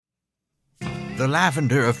The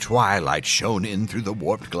lavender of twilight shone in through the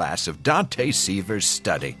warped glass of Dante Seaver's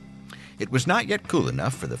study. It was not yet cool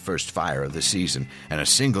enough for the first fire of the season, and a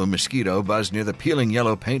single mosquito buzzed near the peeling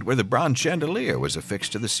yellow paint where the bronze chandelier was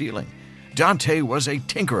affixed to the ceiling. Dante was a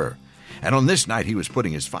tinkerer, and on this night he was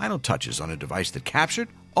putting his final touches on a device that captured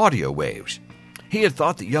audio waves. He had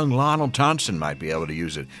thought that young Lionel Thompson might be able to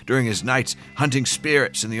use it during his nights hunting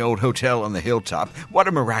spirits in the old hotel on the hilltop. What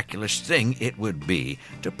a miraculous thing it would be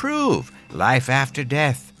to prove life after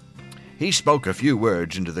death. He spoke a few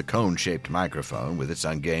words into the cone-shaped microphone with its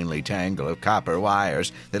ungainly tangle of copper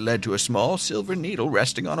wires that led to a small silver needle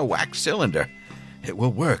resting on a wax cylinder. It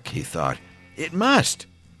will work, he thought. It must.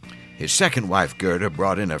 His second wife, Gerda,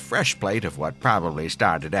 brought in a fresh plate of what probably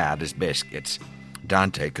started out as biscuits.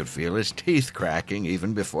 Dante could feel his teeth cracking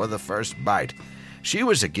even before the first bite. She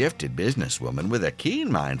was a gifted businesswoman with a keen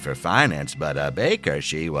mind for finance, but a baker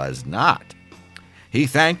she was not. He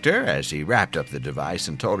thanked her as he wrapped up the device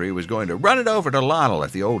and told her he was going to run it over to Lionel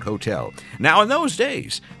at the old hotel. Now, in those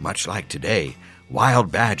days, much like today,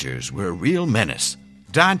 wild badgers were a real menace.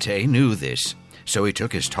 Dante knew this, so he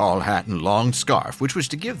took his tall hat and long scarf, which was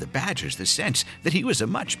to give the badgers the sense that he was a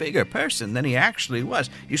much bigger person than he actually was.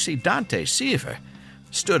 You see, Dante Seaver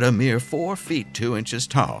stood a mere 4 feet 2 inches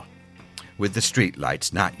tall. With the street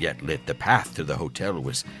lights not yet lit, the path to the hotel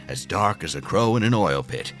was as dark as a crow in an oil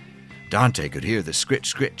pit. Dante could hear the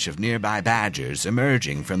scritch-scritch of nearby badgers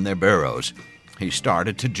emerging from their burrows. He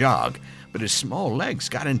started to jog, but his small legs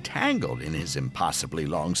got entangled in his impossibly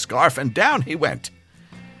long scarf, and down he went.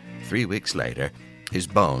 3 weeks later, his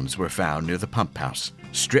bones were found near the pump house,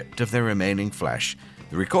 stripped of their remaining flesh,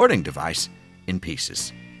 the recording device in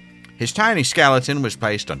pieces. His tiny skeleton was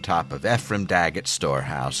placed on top of Ephraim Daggett's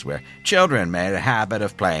storehouse, where children made a habit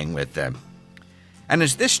of playing with them. And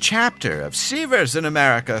as this chapter of Seavers in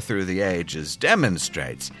America through the ages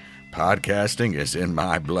demonstrates, podcasting is in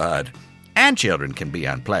my blood, and children can be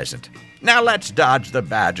unpleasant. Now let's dodge the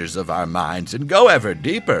badgers of our minds and go ever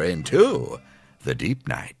deeper into the deep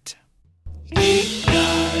night. Deep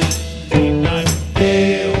night, deep night,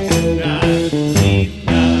 deep night, deep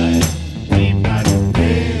night, deep night,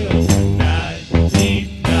 deep night,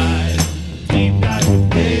 deep night, deep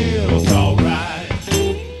night, feels alright.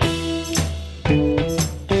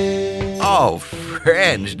 Oh,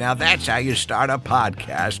 friends, now that's how you start a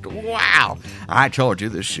podcast. Wow! I told you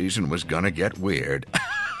this season was going to get weird.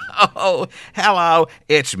 Oh, hello,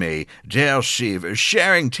 it's me, Dale Seaver,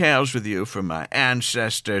 sharing tales with you from my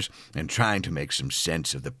ancestors and trying to make some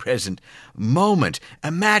sense of the present moment.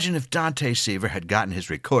 Imagine if Dante Seaver had gotten his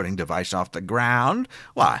recording device off the ground.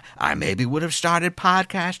 Why, I maybe would have started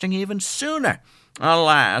podcasting even sooner.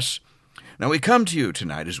 Alas. Now we come to you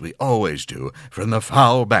tonight, as we always do, from the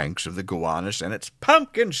foul banks of the Gowanus, and it's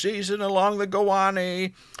pumpkin season along the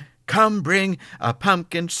Gowanee. Come bring a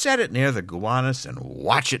pumpkin, set it near the Gowanus, and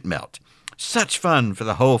watch it melt. Such fun for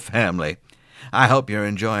the whole family. I hope you're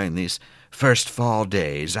enjoying these first fall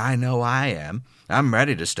days. I know I am. I'm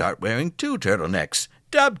ready to start wearing 2 turtlenecks,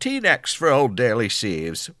 dubbed T-necks for old Daily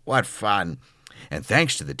Sieves. What fun. And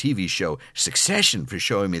thanks to the TV show Succession for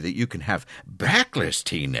showing me that you can have backless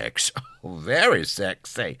T-necks. Oh, very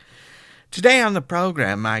sexy. Today on the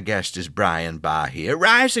program, my guest is Brian Bahe, a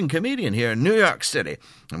rising comedian here in New York City,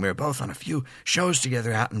 and we're both on a few shows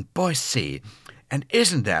together out in Boise. And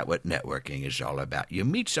isn't that what networking is all about? You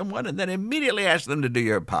meet someone and then immediately ask them to do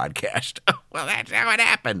your podcast. Well, that's how it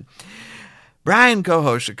happened. Brian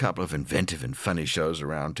co-hosts a couple of inventive and funny shows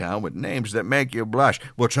around town with names that make you blush.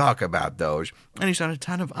 We'll talk about those. And he's on a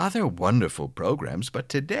ton of other wonderful programs, but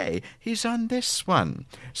today he's on this one.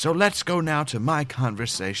 So let's go now to my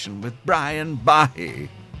conversation with Brian Bahe.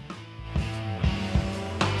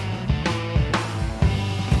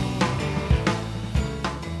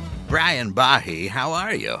 Brian Bahe, how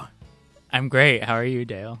are you? I'm great. How are you,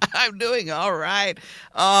 Dale? I'm doing all right.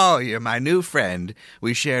 Oh, you're my new friend.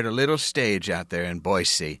 We shared a little stage out there in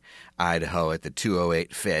Boise, Idaho at the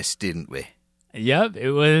 208 Fest, didn't we? Yep,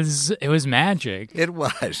 it was magic. It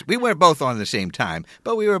was. We weren't both on the same time,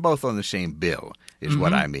 but we were both on the same bill, is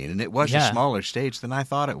what I mean. And it was a smaller stage than I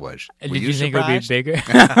thought it was. Did you think surprised? it would be bigger?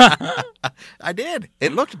 I did.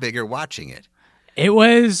 It looked bigger watching it. It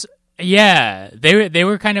was... Yeah, they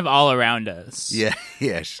were kind of all around us. Yeah,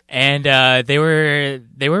 yes. And were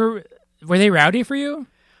they rowdy for you?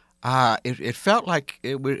 It felt like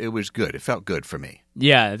it was good. It felt good for me.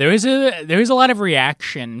 Yeah, there was a lot of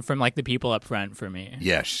reaction from like the people up front for me.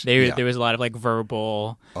 Yes. There was a lot of like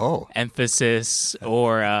verbal emphasis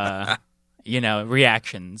or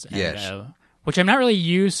reactions. And, yes. Which I'm not really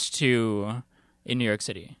used to in New York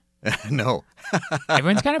City. No.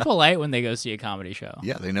 Everyone's kind of polite when they go see a comedy show.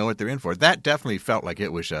 Yeah, they know what they're in for. That definitely felt like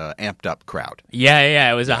it was an amped-up crowd.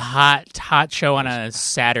 Yeah. It was a hot show on a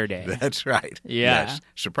Saturday. That's right. Yeah. Yes.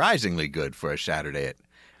 Surprisingly good for a Saturday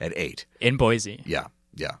at 8. In Boise. Yeah.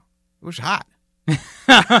 It was hot. I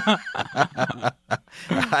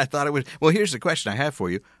thought it was. Well, here's the question I have for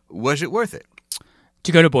you. Was it worth it?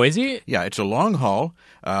 To go to Boise? Yeah, it's a long haul.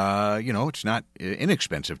 It's not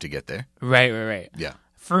inexpensive to get there. Right. Yeah.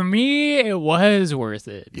 For me, it was worth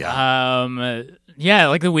it. Yeah.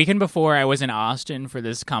 Like the weekend before, I was in Austin for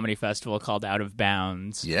this comedy festival called Out of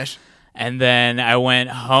Bounds. Yes. And then I went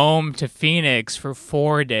home to Phoenix for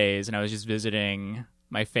 4 days, and I was just visiting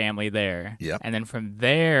my family there. Yep. And then from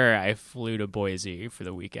there, I flew to Boise for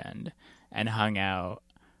the weekend and hung out.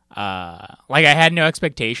 I had no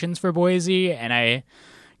expectations for Boise, and I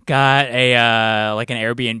got a an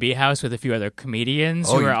Airbnb house with a few other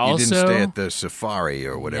comedians who were also. You didn't stay at the Safari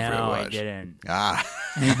or whatever it was. No, I didn't.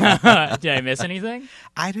 Ah. Did I miss anything?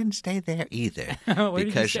 I didn't stay there either Where did you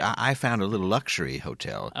because stay? I found a little luxury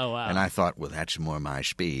hotel. Oh, wow. And I thought, well, that's more my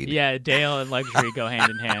speed. Yeah, Dale and luxury go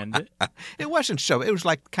hand in hand. It wasn't so. It was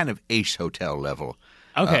like kind of Ace Hotel level.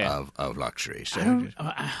 Okay. Of luxury. So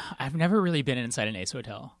I've never really been inside an Ace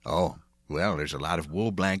Hotel. Oh, well, there's a lot of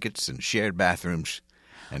wool blankets and shared bathrooms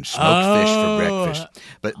and smoked fish for breakfast.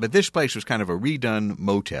 But this place was kind of a redone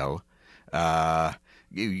motel.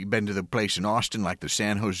 You been to the place in Austin, like the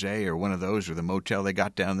San Jose or one of those, or the motel they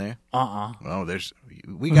got down there? Well,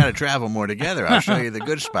 we got to travel more together. I'll show you the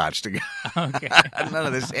good spots to go. Okay. None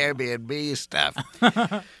of this Airbnb stuff.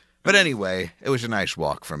 But anyway, it was a nice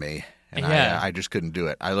walk for me. And Yeah. I just couldn't do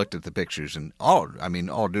it. I looked at the pictures, and all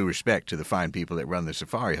due respect to the fine people that run the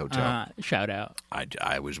Safari Hotel, Shout out.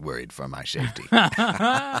 I was worried for my safety.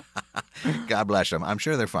 God bless them. I'm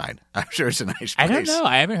sure they're fine. I'm sure it's a nice place. I don't know.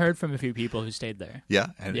 I haven't heard from a few people who stayed there. Yeah?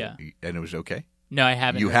 And Yeah. And it was okay? No, I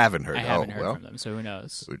haven't. You haven't heard? I haven't Oh, heard well. from them, so who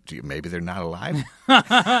knows? Maybe they're not alive?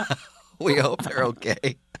 We hope they're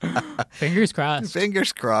okay. Fingers crossed.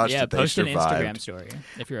 Fingers crossed Yeah, that they post an survived. Instagram story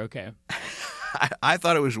if you're okay. I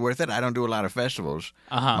thought it was worth it. I don't do a lot of festivals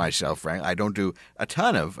myself, Frank. I don't do a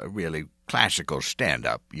ton of really classical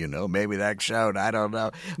stand-up, Maybe that showed. I don't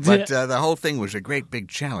know. But the whole thing was a great big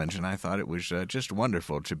challenge, and I thought it was just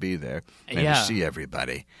wonderful to be there and to see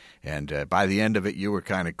everybody. And by the end of it, you were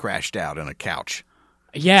kind of crashed out on a couch.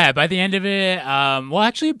 Yeah, by the end of it,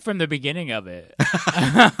 actually from the beginning of it.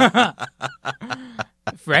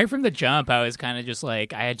 Right from the jump, I was kind of just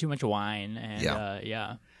like, I had too much wine, and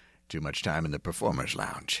yeah. Too much time in the performers'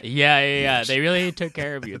 lounge. Yeah. Yes. They really took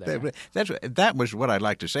care of you there. That was what I'd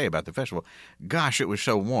like to say about the festival. Gosh, it was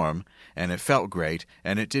so warm, and it felt great,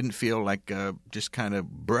 and it didn't feel like just kind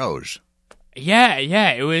of bros. Yeah,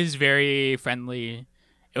 it was very friendly.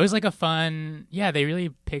 It was like a fun. Yeah, they really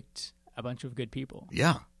picked a bunch of good people.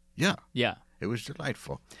 Yeah. It was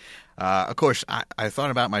delightful. Of course, I thought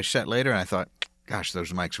about my set later, and I thought, gosh,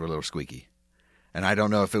 those mics were a little squeaky. And I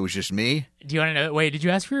don't know if it was just me. Do you want to know? Wait, did you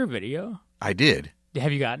ask for a video? I did.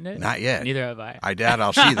 Have you gotten it? Not yet. Neither have I. I doubt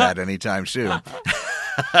I'll see that anytime soon.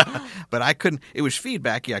 But I couldn't. It was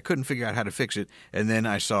feedbacky. I couldn't figure out how to fix it. And then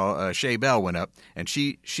I saw Shay Bell went up, and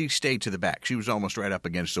she stayed to the back. She was almost right up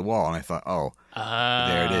against the wall. And I thought,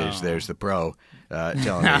 there it is. There's the pro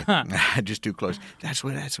telling me just too close. That's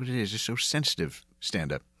what it is. It's so sensitive.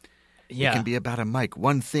 Stand up. Yeah. It can be about a mic.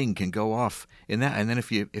 One thing can go off in that, and then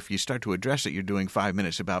if you start to address it, you're doing 5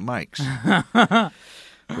 minutes about mics,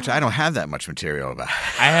 which I don't have that much material about.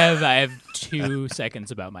 I have 2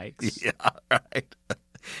 seconds about mics. Yeah, right.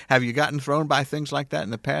 Have you gotten thrown by things like that in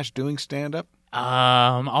the past doing stand-up?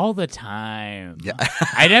 All the time. Yeah.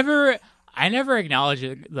 I never acknowledge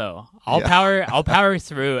it though. I'll power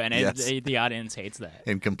through, and Yes. the audience hates that.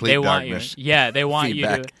 In complete darkness. They want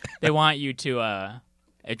Feedback. They want you to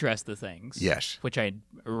address the things. Yes. Which I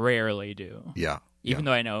rarely do. Yeah. Even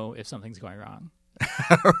though I know if something's going wrong.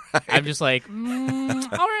 Right. I'm just like, all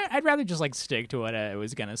right, I'd rather just like stick to what I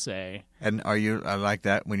was gonna say. And are you like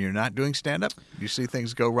that when you're not doing stand-up? You see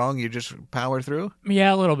things go wrong, you just power through?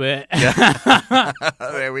 Yeah, a little bit. Yeah.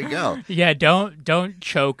 There we go. Yeah, don't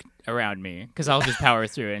choke around me because I'll just power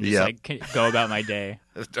through and just go about my day.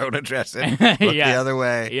 Don't address it. Look the other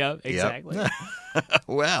way. Yep, exactly. Yep.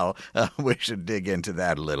 Well, we should dig into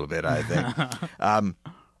that a little bit, I think.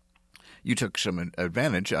 You took some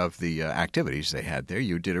advantage of the activities they had there.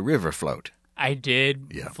 You did a river float. I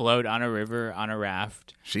did float on a river on a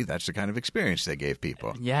raft. See, that's the kind of experience they gave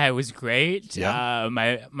people. Yeah, it was great. Yeah.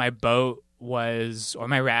 My boat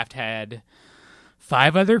my raft had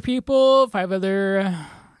 5 other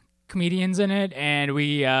comedians in it, and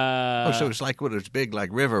we so it's like what it's big, like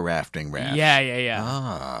river rafting raft. Yeah.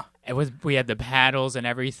 Ah. We had the paddles and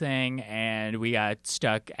everything, and we got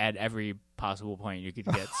stuck at every possible point you could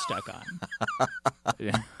get stuck on.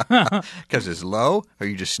 Because it's low, or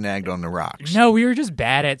you just snagged on the rocks? No, we were just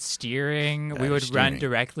bad at steering. Bad We at would run steering.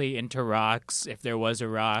 directly into rocks if there was a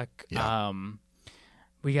rock. Yeah.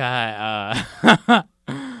 We got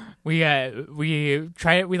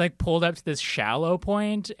we like pulled up to this shallow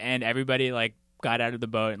point, and everybody like got out of the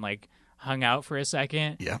boat and like hung out for a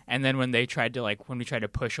second. Yeah. And then when we tried to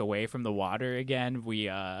push away from the water again, we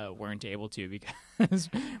weren't able to because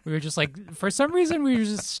we were just like, for some reason we were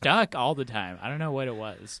just stuck all the time. I don't know what it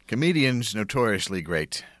was. Comedians, notoriously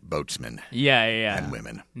great boatsmen Yeah. and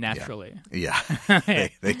women. Naturally. Yeah.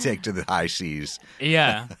 They take to the high seas.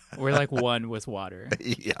 Yeah. We're like one with water.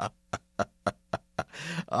 Yeah.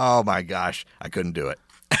 Oh, my gosh. I couldn't do it.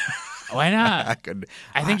 Why not? I couldn't.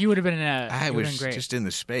 I think you would have been I you would have was been great. just in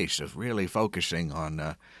the space of really focusing on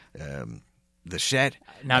the set.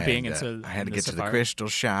 Not being and, into I had to the get to the safari. crystal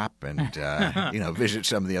shop and visit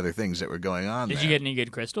some of the other things that were going on Did there. you get any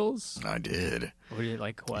good crystals? I did. What did you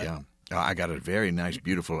like? What? Yeah. I got a very nice,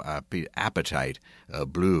 beautiful apatite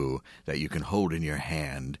blue that you can hold in your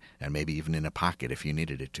hand and maybe even in a pocket if you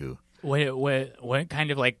needed it to. What kind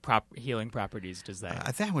of like healing properties does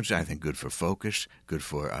that? That one's, I think, good for focus, good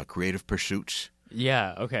for creative pursuits,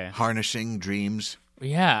 Yeah. Okay. harnessing dreams.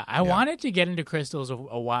 Yeah, I wanted to get into crystals a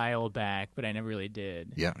while back, but I never really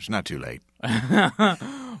did. Yeah, it's not too late.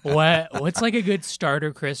 What's like a good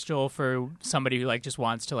starter crystal for somebody who like just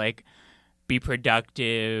wants to like be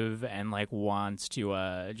productive and like wants to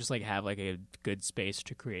just like have like a good space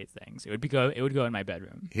to create things? It would go in my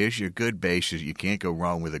bedroom. Here's your good basis. You can't go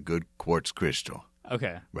wrong with a good quartz crystal.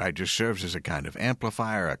 Okay. Right, just serves as a kind of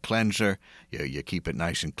amplifier, a cleanser. You keep it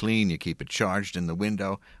nice and clean. You keep it charged in the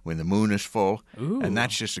window when the moon is full, Ooh. and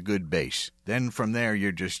that's just a good base. Then from there,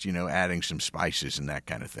 you're just adding some spices and that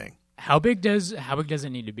kind of thing. How big does it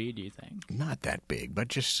need to be, do you think? Not that big, but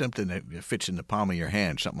just something that fits in the palm of your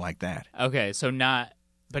hand, something like that. Okay, so not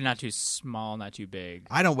too small, not too big.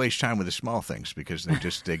 I don't waste time with the small things because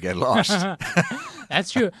they get lost. That's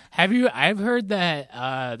true. I've heard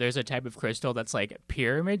that there's a type of crystal that's like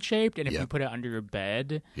pyramid shaped, and if Yeah. you put it under your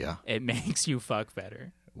bed, Yeah. it makes you fuck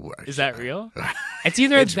better. What? Is that real? It's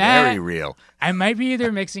either It's that very real. I might be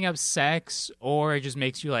either mixing up sex or it just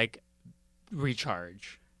makes you like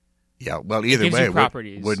recharge. Yeah, well, either gives you way,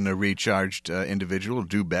 properties. wouldn't a recharged individual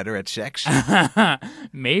do better at sex?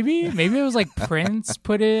 Maybe it was like Prince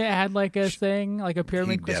had like a thing, like a He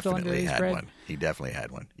pyramid crystal under definitely his had bed. one. He definitely had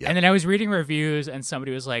one. Yeah. And then I was reading reviews, and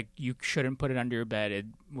somebody was like, "You shouldn't put it under your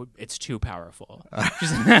bed. It's too powerful.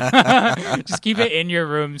 Just keep it in your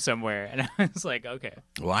room somewhere." And I was like, "Okay."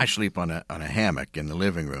 Well, I sleep on a hammock in the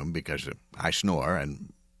living room because I snore,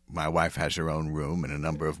 and my wife has her own room and a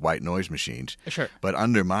number of white noise machines. Sure. But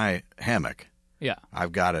under my hammock, Yeah.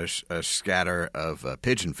 I've got a scatter of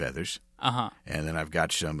pigeon feathers, Uh-huh. and then I've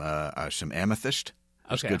got some amethyst.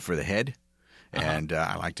 It's Okay. good for the head, and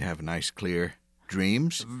I like to have nice, clear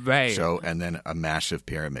dreams. Right. So, and then a massive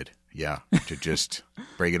pyramid. Yeah, to just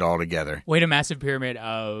bring it all together. Wait, a massive pyramid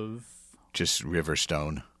of. Just river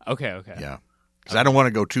stone. Okay. Yeah, because I don't want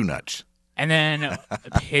to go too nuts. And then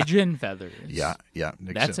pigeon feathers. Yeah.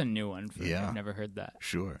 That's a new one for me. Yeah. I've never heard that.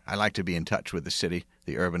 Sure. I like to be in touch with the city,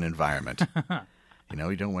 the urban environment.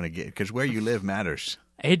 You don't want to get, because where you live matters,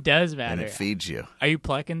 It does and matter. it feeds you. Are you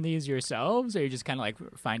plucking these yourselves, or are you just kind of like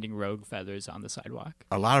finding rogue feathers on the sidewalk?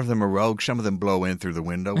 A lot of them are rogue. Some of them blow in through the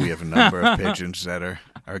window. We have a number of pigeons that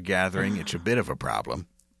are gathering. It's a bit of a problem,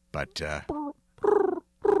 but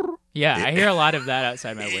Yeah, I hear a lot of that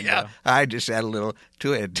outside my window. yeah, I just had a little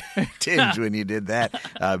tinge when you did that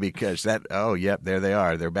because there they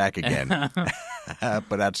are. They're back again.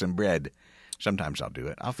 Put out some bread. Sometimes I'll do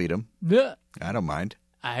it. I'll feed them. Blech. I don't mind.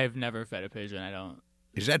 I have never fed a pigeon. I don't.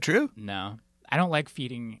 Is that true? No, I don't like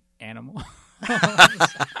feeding animals.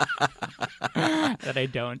 That I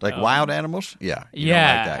don't. Like own. wild animals? Yeah. You Yeah,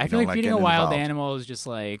 don't like that. I You feel don't like feeding a getting wild involved. animal is just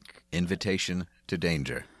like. Invitation to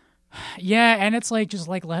danger. Yeah, and it's like just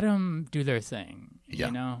like let them do their thing. Yeah.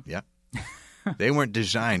 You know. Yeah. They weren't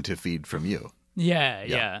designed to feed from you.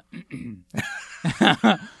 Yeah.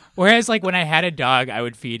 Whereas, like when I had a dog, I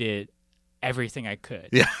would feed it everything I could.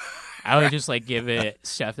 Yeah. I would just like give it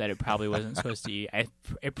stuff that it probably wasn't supposed to eat.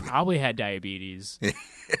 It probably had diabetes.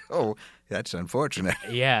 Oh, that's unfortunate.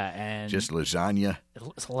 Yeah, and Just lasagna,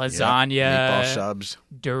 lasagna, meatball subs,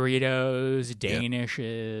 Doritos,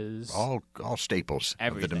 Danishes. all staples of the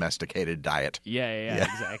Everything. domesticated diet. Yeah, Yeah.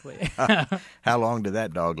 exactly. How long did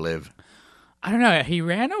that dog live? I don't know. He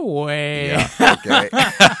ran away Yeah. Okay.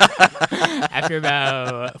 after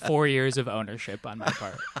about 4 years of ownership on my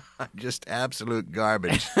part. Just absolute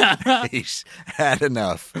garbage. He's had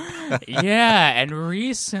enough. Yeah, and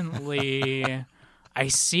recently I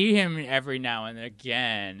see him every now and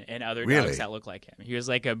again in other Really? dogs that look like him. He was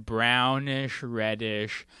like a brownish,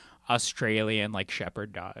 reddish Australian like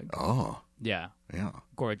shepherd dog. Oh, Yeah, yeah.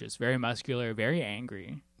 gorgeous, very muscular, very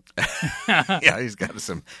angry. Yeah, he's got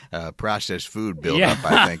some processed food built Yeah. up,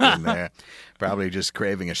 I think, in there. Probably just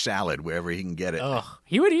craving a salad wherever he can get it. Ugh,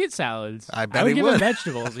 he would eat salads. I bet would he give would. him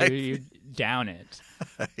vegetables. You'd down it.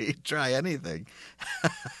 He'd try anything.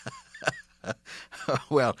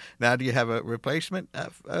 Well, now do you have a replacement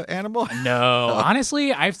animal? No,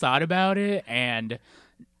 honestly, I've thought about it, and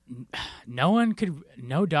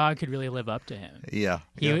no dog could really live up to him. Yeah.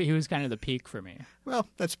 He was kind of the peak for me. Well,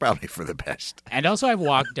 that's probably for the best. And also, I've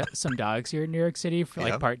walked some dogs here in New York City for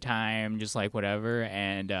like Yeah. part time, just like whatever.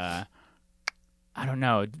 And I don't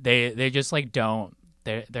know, they just like don't.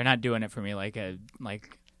 They're not doing it for me like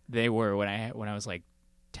they were when I was like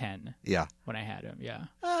 10 Yeah. when I had him. Yeah,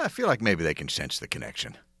 I feel like maybe they can sense the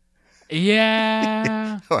connection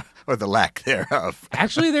yeah. or the lack thereof.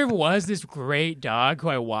 Actually, there was this great dog who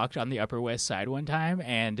I walked on the Upper West Side one time,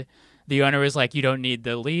 and the owner was like, "You don't need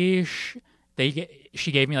the leash."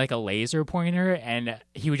 She gave me like a laser pointer, and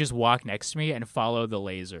he would just walk next to me and follow the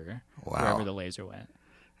laser wherever the laser went.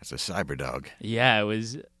 That's a cyber dog. Yeah, it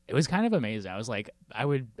was kind of amazing. I was like, I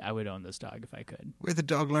would own this dog if I could. Where'd the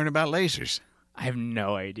dog learn about lasers? I have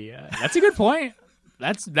no idea. That's a good point.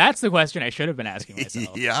 That's the question I should have been asking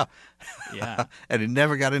myself. Yeah. Yeah. And it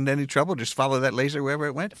never got into any trouble? Just follow that laser wherever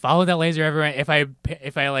it went? Follow that laser everywhere.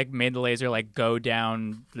 If I like made the laser like go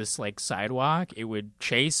down this like sidewalk, it would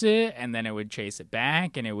chase it, and then it would chase it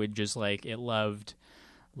back, and it would just like it loved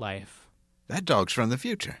life. That dog's from the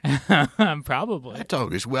future. Probably. That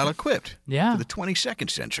dog is well equipped Yeah. for the 22nd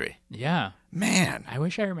century. Yeah. Man. I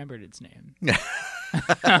wish I remembered its name.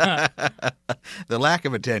 The lack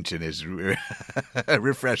of attention is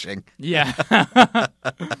refreshing. Yeah.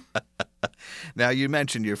 Now, you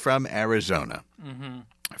mentioned you're from Arizona,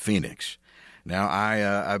 Phoenix. Now,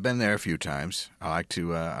 I've been there a few times. I like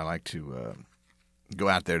to go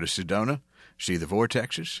out there to Sedona, see the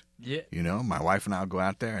vortexes. Yeah. You know, my wife and I'll go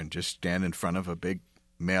out there and just stand in front of a big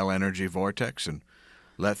male energy vortex and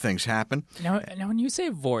let things happen. Now, when you say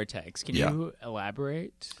vortex, can Yeah. you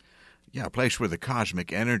elaborate? Yeah, a place where the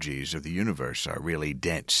cosmic energies of the universe are really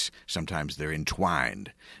dense. Sometimes they're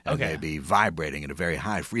entwined, and Okay. they be vibrating at a very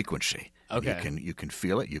high frequency. Okay. You can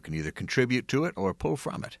feel it. You can either contribute to it or pull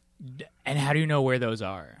from it. And how do you know where those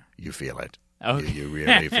are? You feel it. Okay. You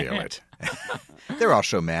really feel it. There are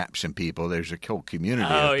also maps and people. There's a whole community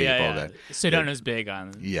of people that. Sedona's big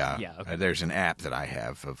on. Yeah. Yeah. Okay. There's an app that I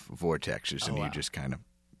have of vortexes, and wow. you just kind of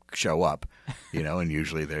show up, and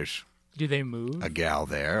usually there's Do they move? a gal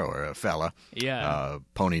there or a fella. Yeah.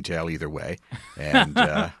 Ponytail either way. And,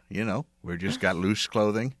 we're just got loose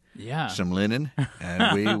clothing, Yeah. some linen,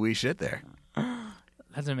 and we sit there.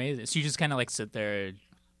 That's amazing. So you just kind of like sit there,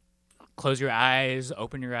 close your eyes,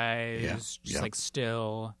 open your eyes, Yeah. just Yeah. like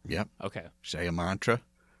still. Yep. Okay. Say a mantra,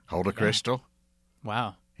 hold a crystal,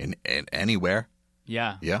 Wow. in anywhere.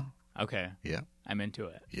 Yeah. Yeah. Okay. Yeah. I'm into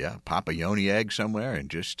it. Yeah. Pop a yoni egg somewhere and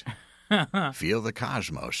just feel the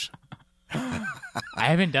cosmos. I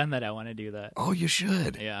haven't done that. I want to do that. Oh, you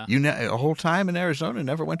should. Yeah. You a whole time in Arizona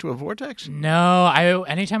never went to a vortex? No,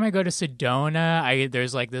 anytime I go to Sedona,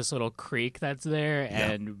 there's like this little creek that's there,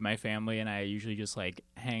 and my family and I usually just like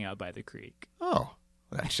hang out by the creek. Oh,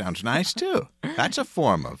 that sounds nice too. That's a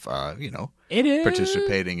form of, It is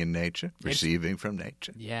participating in nature, receiving from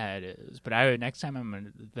nature. Yeah, it is. But next time I'm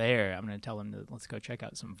gonna tell them to let's go check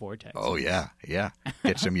out some vortex. Oh, yeah.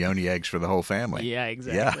 Get some yoni eggs for the whole family. Yeah,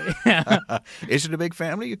 exactly. Yeah. Is it a big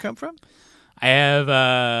family you come from? I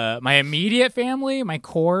have my immediate family, my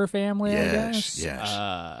core family. Yes, I guess.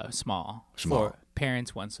 yes. Small. Small. 4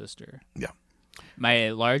 parents, 1 sister. Yeah. My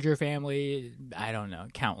larger family, I don't know,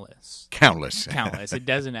 countless. Countless. It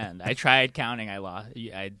doesn't end. I tried counting. I lost.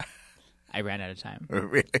 I ran out of time.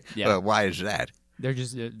 Really? Yeah. Why is that?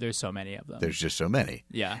 There's so many of them. There's just so many.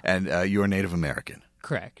 Yeah. And you're Native American.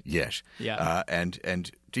 Correct. Yes. Yeah.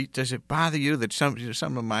 And does it bother you that some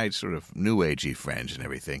of my sort of new agey friends and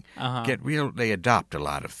everything they adopt a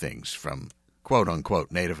lot of things from quote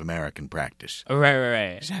unquote Native American practice?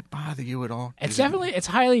 Right. Does that bother you at all? It's it's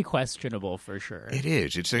highly questionable for sure. It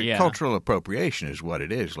is. It's a cultural appropriation is what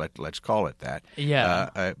it is. Let's call it that.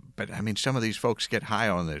 Yeah. But I mean, some of these folks get high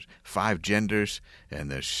on the 5 genders and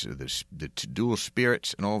the dual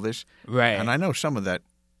spirits and all this. Right. And I know some of that,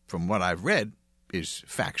 from what I've read, is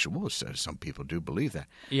factual. So some people do believe that.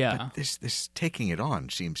 Yeah. But this taking it on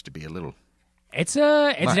seems to be a little. It's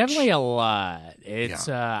much. definitely a lot. It's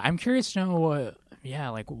I'm curious to know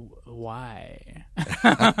why.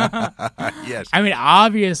 Yes. I mean,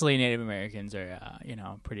 obviously Native Americans are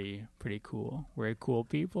pretty cool. We're cool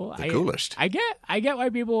people. The coolest. I get why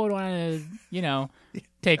people would want to,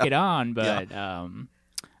 take it on, but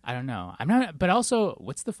I don't know. I'm not. But also,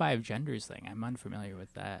 what's the 5 genders thing? I'm unfamiliar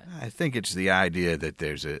with that. I think it's the idea that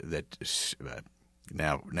there's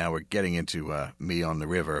now we're getting into me on the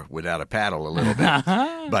river without a paddle a little bit,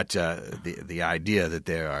 but the idea that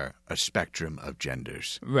there are a spectrum of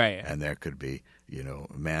genders, Right? And there could be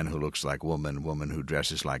a man who looks like woman who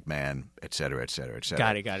dresses like man, et cetera, et cetera, et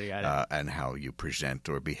cetera. Got it. And how you present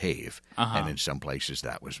or behave, Uh-huh. and in some places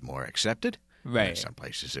that was more accepted, Right. and in some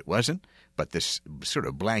places it wasn't. But this sort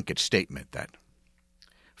of blanket statement that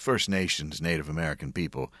First Nations, Native American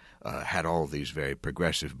people had all these very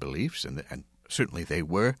progressive beliefs, and certainly they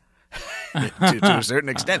were to a certain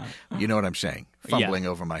extent. You know what I'm saying? Fumbling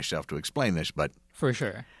over myself to explain this, but For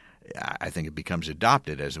sure. I think it becomes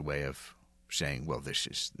adopted as a way of saying, well, this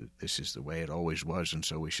is the way it always was, and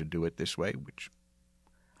so we should do it this way, which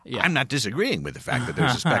Yeah. I'm not disagreeing with the fact that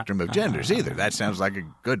there's a spectrum of genders either. That sounds like a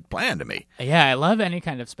good plan to me. Yeah, I love any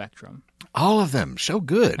kind of spectrum. All of them, so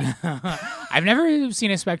good. I've never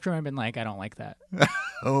seen a spectrum and been like, I don't like that.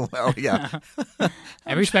 Oh, well, yeah.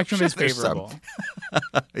 Every spectrum sure is there's some. favorable.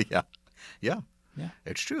 Yeah. Yeah.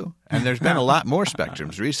 It's true. And there's been a lot more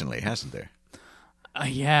spectrums recently, hasn't there?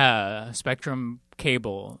 Yeah, spectrum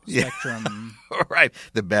cable, Yeah. spectrum. Right.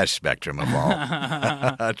 The best spectrum of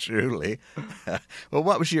all. Truly. Well,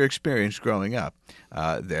 what was your experience growing up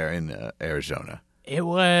there in Arizona? It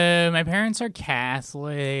was, my parents are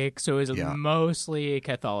Catholic, so it was Yeah. mostly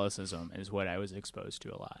Catholicism is what I was exposed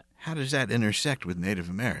to a lot. How does that intersect with Native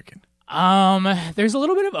American? There's a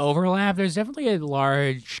little bit of overlap. There's definitely a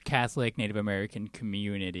large Catholic Native American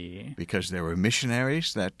community. Because there were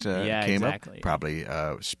missionaries that Yeah, came exactly. up, probably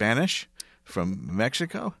Spanish from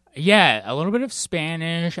Mexico. Yeah, a little bit of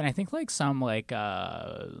Spanish, and I think like some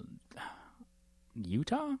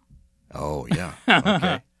Utah. Oh, yeah.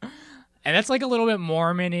 Okay. And that's like a little bit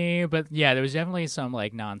Mormon-y, but yeah, there was definitely some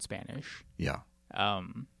like non-Spanish. Yeah. I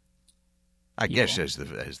People. guess as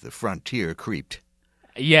the frontier creeped,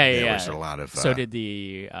 Yeah, there yeah. was a lot of So did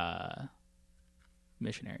the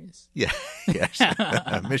missionaries. yeah, yes,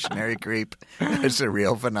 missionary creep. It's a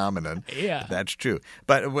real phenomenon. Yeah. That's true.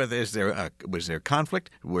 But was there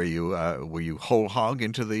conflict? Were you whole hog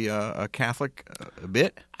into the Catholic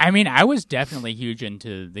bit? I mean, I was definitely huge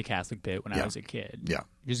into the Catholic bit when I Yeah. was a kid. Yeah.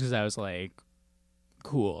 Just because I was like,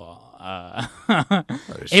 cool.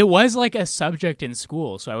 There's- It was like a subject in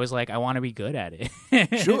school, so I was like, I want to be good at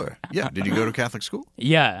it. Sure. Yeah. Did you go to Catholic school?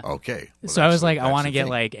 Yeah. Okay. Well, So I that's was like, I that's want to the get thing.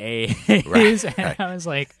 like A's, Right, and right. I was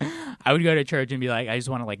like, I would go to church and be like, I just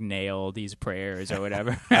want to like nail these prayers or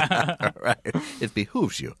whatever. Right. It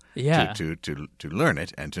behooves you Yeah. to learn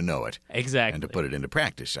it and to know it Exactly. and to put it into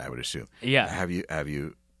practice, I would assume. Yeah. Have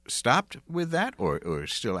you stopped with that or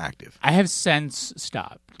still active? I have since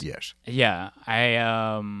stopped. Yes. Yeah,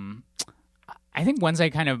 I think once I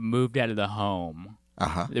kind of moved out of the home,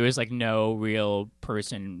 Uh-huh. there was like no real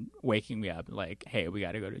person waking me up like, hey, we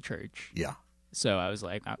got to go to church. Yeah. So I was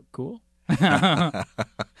like, oh, cool.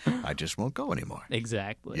 I just won't go anymore.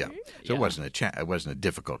 Exactly. Yeah. So it wasn't a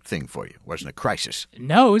difficult thing for you. It wasn't a crisis.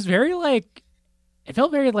 No, it was very like, it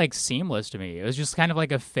felt very like seamless to me. It was just kind of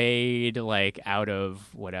like a fade like out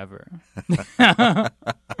of whatever.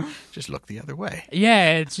 Just look the other way.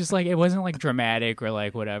 Yeah, it's just like, it wasn't like dramatic or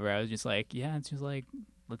like whatever. I was just like, yeah, it's just like,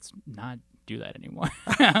 let's not do that anymore.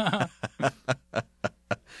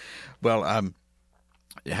 Well,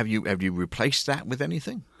 have you replaced that with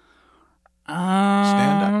anything?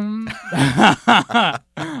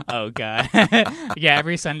 Oh God! Yeah,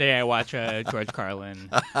 every Sunday I watch George Carlin,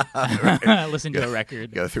 listen to a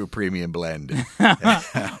record. Go through Premium Blend.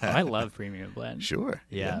 Oh, I love Premium Blend. Sure.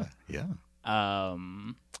 Yeah. Yeah.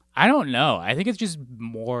 I don't know. I think it's just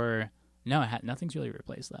more. No, nothing's really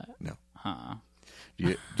replaced that. No. Huh?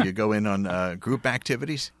 Do you go in on group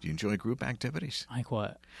activities? Do you enjoy group activities? Like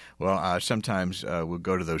what? Well, sometimes we'll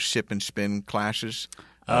go to those sip and spin classes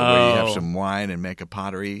where you have Oh. some wine and make a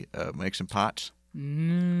pottery, make some pots.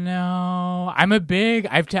 No, I'm a big.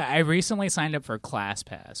 I recently signed up for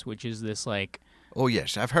ClassPass, which is this like. Oh,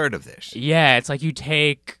 yes, I've heard of this. Yeah, it's like you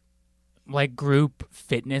take like group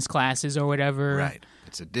fitness classes or whatever. Right.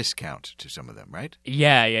 It's a discount to some of them, right?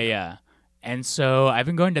 Yeah. And so I've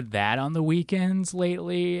been going to that on the weekends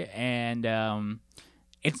lately, and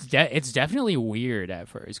it's definitely weird at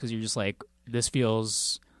first because you're just like, this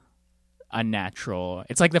feels unnatural.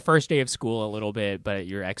 It's like the first day of school a little bit, but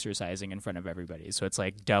you're exercising in front of everybody. So it's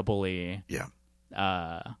like doubly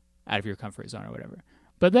out of your comfort zone or whatever.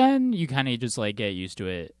 But then you kind of just like get used to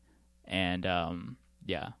it. And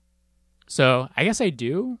so I guess I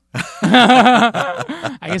do.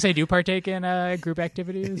 I guess I do partake in group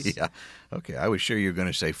activities. Yeah. Okay. I was sure you were going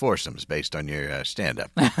to say foursomes based on your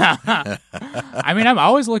stand-up. I mean, I'm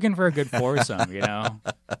always looking for a good foursome, you know.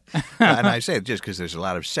 And I say it just because there's a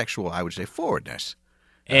lot of sexual, I would say, forwardness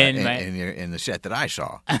in the set that I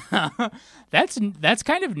saw. That's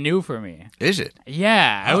kind of new for me. Is it?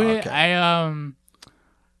 Yeah. Okay.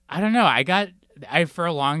 I don't know. For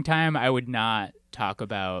a long time I would not talk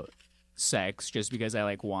about sex just because I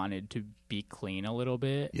like wanted to be clean a little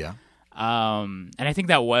bit. Yeah. And I think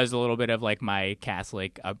that was a little bit of like my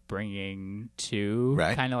Catholic upbringing too,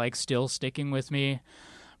 right. Kind of like still sticking with me.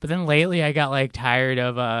 But then lately I got like tired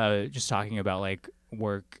of just talking about like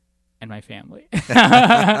work and my family. And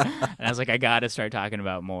I was like, I got to start talking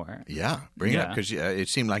about more. Yeah. Bring it up because it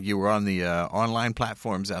seemed like you were on the online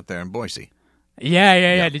platforms out there in Boise.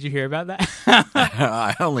 Yeah. Did you hear about that?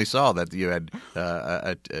 I only saw that you had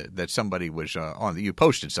that somebody was on. You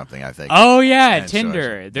posted something, I think. Oh yeah, and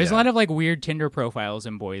Tinder. So, There's a lot of like weird Tinder profiles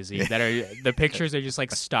in Boise that are the pictures are just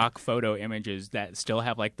like stock photo images that still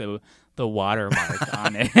have like the watermark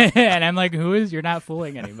on it. And I'm like, you're not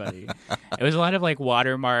fooling anybody. It was a lot of like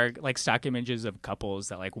watermark, like stock images of couples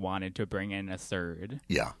that like wanted to bring in a third.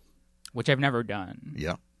 Yeah. Which I've never done.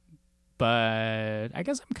 Yeah. But I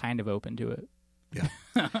guess I'm kind of open to it. Yeah.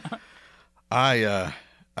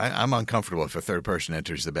 I'm uncomfortable if a third person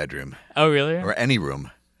enters the bedroom. Oh, really? Or any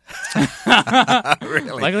room.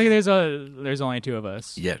 Really? Luckily, there's only two of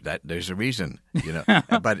us. Yeah, there's a reason, you know.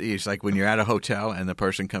 But it's like when you're at a hotel and the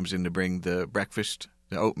person comes in to bring the breakfast,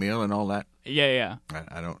 the oatmeal, and all that. Yeah.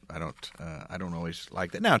 I don't always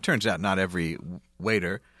like that. Now it turns out not every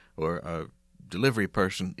waiter or delivery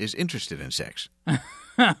person is interested in sex.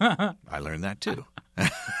 I learned that too.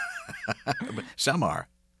 But some are.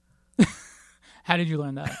 How did you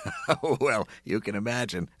learn that? Well, you can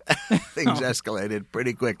imagine. Things escalated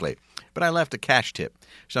pretty quickly. But I left a cash tip.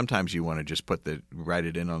 Sometimes you want to just write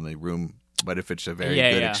it in on the room. But if it's a very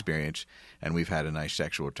good experience and we've had a nice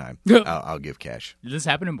sexual time, I'll give cash. Did this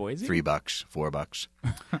happen in Boise? $3, $4.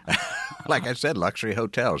 Like I said, luxury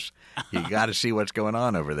hotels. You got to see what's going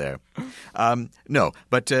on over there. No,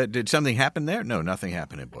 but did something happen there? No, nothing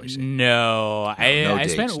happened in Boise. No. I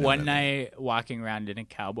dates, spent one night walking around in a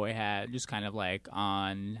cowboy hat, just kind of like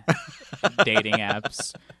on dating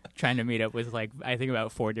apps, trying to meet up with like, I think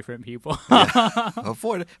about 4 different people. Well,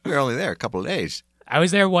 we were only there a couple of days. I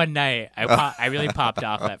was there one night. I really popped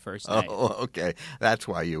off that first night. Oh, okay. That's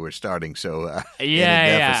why you were starting so in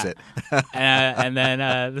a deficit. And then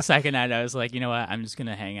the second night, I was like, you know what? I'm just going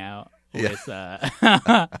to hang out with...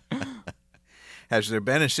 Has there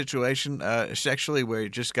been a situation sexually where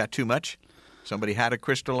it just got too much? Somebody had a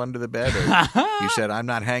crystal under the bed, or you said, I'm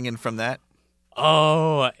not hanging from that?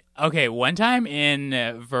 Oh, okay. One time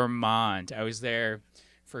in Vermont, I was there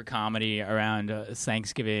for comedy around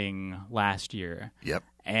Thanksgiving last year. Yep.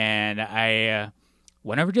 And I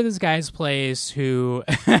went over to this guy's place who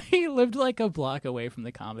he lived like a block away from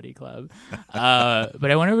the comedy club.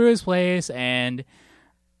 But I went over to his place and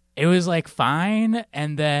it was like fine.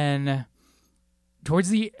 And then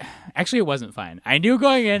actually it wasn't fine. I knew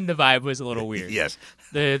going in the vibe was a little weird. Yes.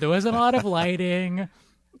 There wasn't a lot of lighting.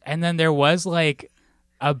 And then there was like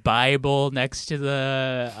a Bible next to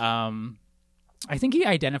the, I think he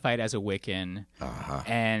identified as a Wiccan,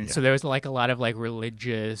 so there was like a lot of like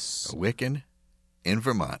religious. A Wiccan in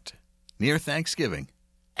Vermont, near Thanksgiving,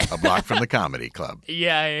 a block from the comedy club.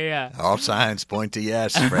 Yeah. All signs point to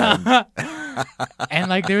yes, friend. And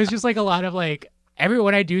like there was just like a lot of like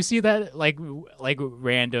when I do see that like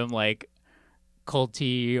random like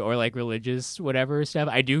culty or like religious whatever stuff,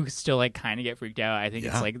 I do still like kind of get freaked out. I think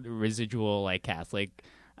it's like residual like Catholic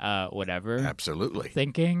whatever. Absolutely.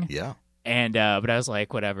 Thinking. Yeah. And but I was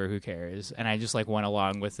like, whatever, who cares? And I just like went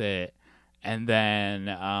along with it. And then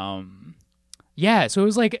so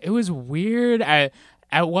it was weird. At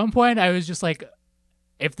one point I was just like,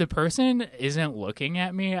 if the person isn't looking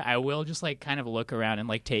at me, I will just like kind of look around and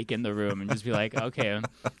like take in the room and just be like, okay.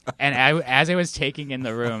 And as I was taking in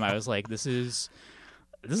the room, I was like, this is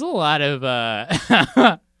a lot of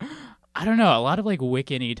I don't know, a lot of like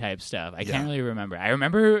Wiccan-y type stuff. I can't really remember. I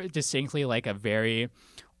remember distinctly like a very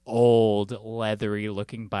old leathery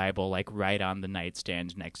looking Bible like right on the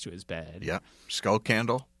nightstand next to his bed. Yeah. Skull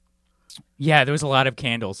candle. Yeah, there was a lot of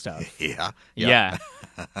candle stuff. Yeah.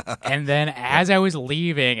 And then as I was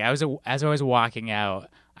leaving, as I was walking out,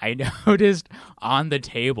 I noticed on the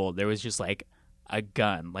table there was just like a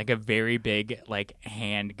gun, like a very big like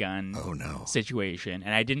handgun Oh, no. situation,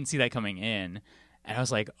 and I didn't see that coming in, and I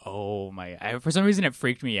was like, oh my! For some reason, it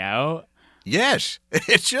freaked me out. Yes,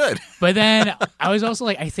 it should. But then I was also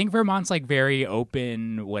like, I think Vermont's like very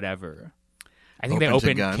open, whatever. I think they Open to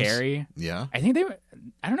open guns? carry. Yeah. I think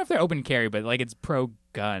I don't know if they're open carry, but like it's pro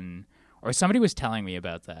gun, or somebody was telling me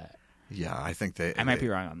about that. Yeah, I think they... I might be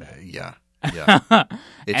wrong on that. Yeah. Yeah.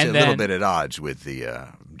 It's And a little then- bit at odds with the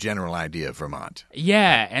general idea of Vermont.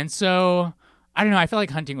 Yeah, and so I don't know. I felt like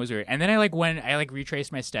hunting was weird, and then I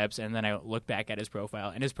retraced my steps, and then I looked back at his profile,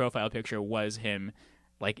 and his profile picture was him,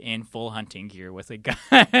 like in full hunting gear with a gun.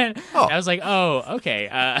 Oh. I was like, oh, okay,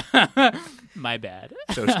 my bad.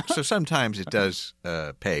 So sometimes it does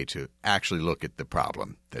pay to actually look at the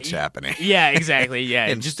problem that's happening Yeah, exactly. Yeah,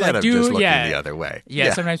 instead of do, just looking yeah. the other way.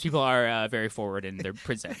 Yeah, sometimes people are very forward in their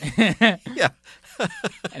present Yeah.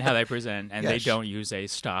 and how they present, and they Yes. don't use a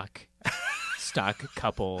stock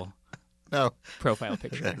couple No, profile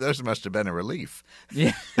picture. those must have been a relief.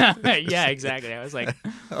 Yeah, yeah, exactly. I was like,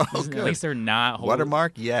 Oh, at good. least they're not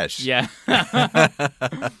Watermark? Yes. Yeah.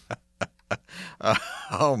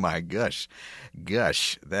 Oh my gosh.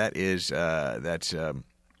 That is that's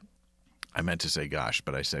I meant to say gosh,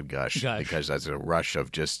 but I said gush, Gosh. because that's a rush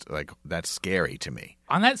of just like that's scary to me.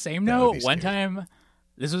 On that same That would note, be one scary. time,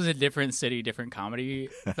 this was a different city, different comedy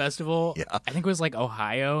festival. Yeah. I think it was like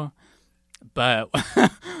Ohio. But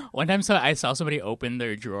one time, so I saw somebody open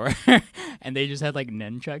their drawer, and they just had like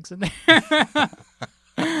nunchucks in there.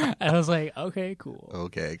 And I was like, okay, cool.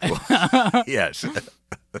 Okay, cool. Yes.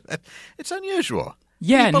 It's unusual.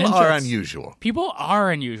 Yeah, People are nunchucks. unusual. People are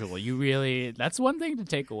unusual. That's one thing to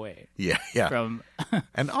take away Yeah, yeah. from.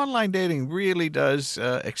 And online dating really does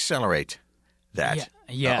accelerate that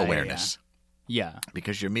Yeah, awareness Yeah.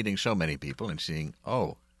 because you're meeting so many people and seeing,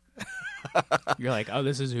 oh, You're like, oh,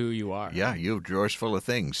 this is who you are. yeah, you have drawers full of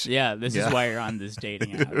things. Yeah, this Yeah. is why you're on this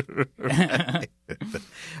dating app.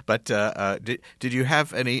 But did you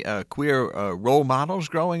have any queer role models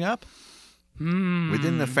growing up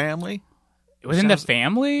within the family? Within the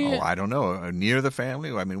family? Oh, I don't know. Near the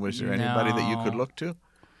family? I mean, was there anybody that you could No. look to?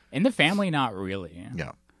 In the family, not really.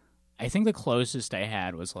 Yeah. I think the closest I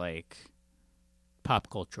had was like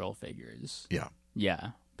pop cultural figures. Yeah.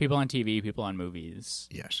 Yeah. People on TV, people on movies.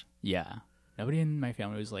 Yes. Yeah. Nobody in my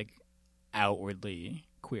family was like outwardly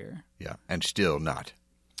queer. Yeah. And still not.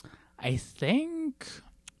 I think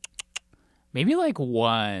maybe like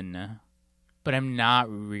one, but I'm not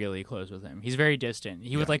really close with him. He's very distant.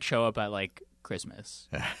 He would like show up at like Christmas.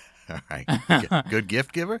 All right. Good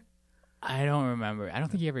gift giver? I don't remember. I don't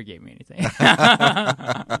think he ever gave me anything.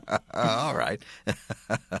 All right.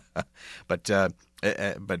 But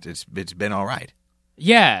it's been all right.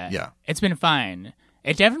 Yeah. Yeah. It's been fine.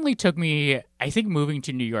 It definitely took me, I think moving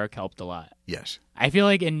to New York helped a lot. Yes. I feel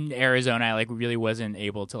like in Arizona, I like really wasn't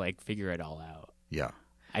able to like figure it all out. Yeah.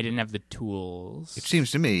 I didn't have the tools. It seems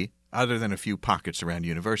to me, other than a few pockets around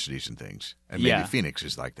universities and things, and maybe Yeah. Phoenix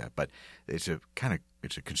is like that, but it's a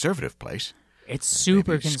conservative place. It's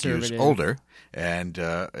super Maybe skews conservative. older, and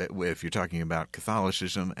if you're talking about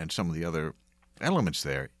Catholicism and some of the other elements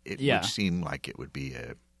there, it would seem like it would be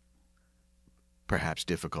perhaps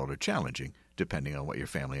difficult or challenging, depending on what your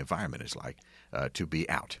family environment is like, to be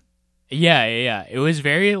out. Yeah. It was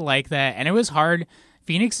very like that, and it was hard.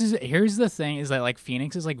 Here's the thing: is that like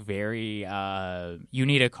Phoenix is like very. You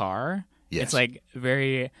need a car. Yes. It's like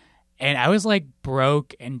very, and I was like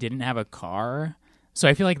broke and didn't have a car, so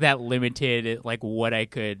I feel like that limited like what I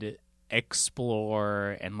could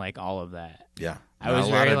explore and like all of that. Yeah, I not was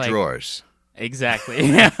a lot very, of like- drawers.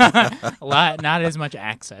 Exactly. A lot, not as much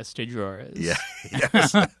access to drawers. Yeah,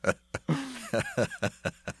 yes,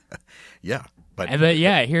 yeah. But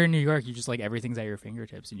yeah, here in New York, you just like everything's at your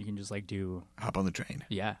fingertips, and you can just like do. Hop on the train.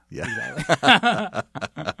 Yeah. Yeah.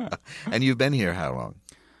 Exactly. And you've been here how long?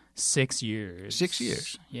 6 years. 6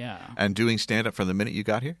 years. Yeah. And doing stand-up from the minute you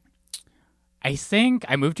got here? I think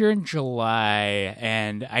I moved here in July,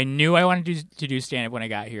 and I knew I wanted to do stand up when I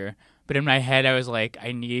got here. But in my head, I was like,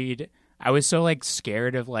 I was so like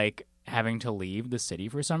scared of like having to leave the city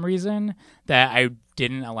for some reason that I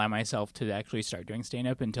didn't allow myself to actually start doing stand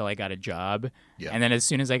up until I got a job. Yeah. And then as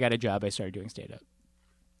soon as I got a job, I started doing stand up.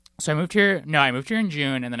 So I moved here in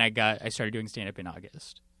June, and then I started doing stand up in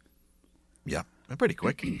August. Yeah, pretty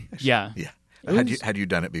quick. Yeah. Yeah. It Had you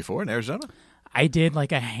done it before in Arizona? I did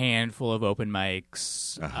like a handful of open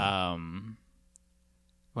mics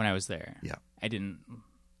when I was there. Yeah. I didn't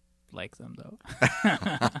like them though.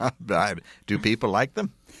 Do people like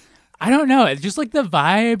them? I don't know. It's just like the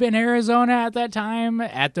vibe in Arizona at that time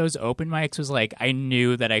at those open mics was like I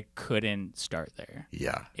knew that I couldn't start there.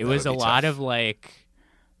 Yeah. It was a lot of like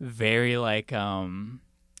very like I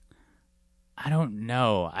don't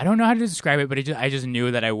know. I don't know how to describe it, but I just knew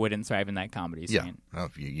that I wouldn't thrive in that comedy scene. Yeah. Well,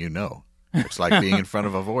 you know. It's like being in front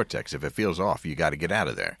of a vortex. If it feels off, you got to get out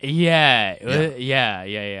of there. Yeah. Yeah.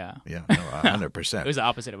 Yeah. Yeah, no, 100%. It was the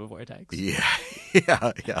opposite of a vortex. Yeah,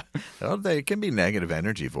 yeah. Well, they can be negative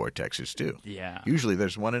energy vortexes, too. Yeah. Usually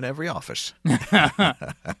there's one in every office.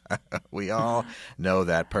 We all know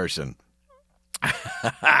that person.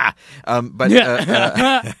 But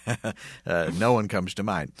no one comes to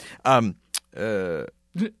mind.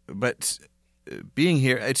 But being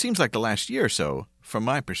here, it seems like the last year or so, from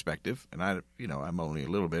my perspective, and I'm only a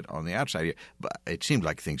little bit on the outside here, but it seems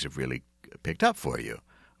like things have really picked up for you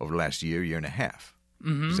over the last year and a half.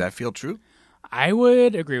 Mm-hmm. Does that feel true? I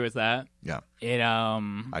would agree with that. Yeah.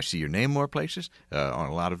 I see your name more places on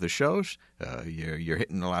a lot of the shows. You're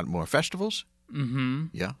hitting a lot more festivals. Mm-hmm.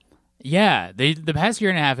 Yeah. Yeah. The past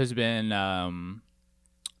year and a half has been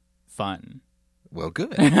fun. Well,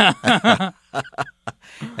 good. And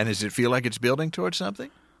does it feel like it's building towards something?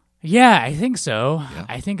 Yeah, I think so. Yeah.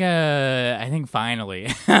 I think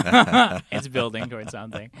finally it's building towards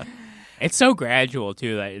something. It's so gradual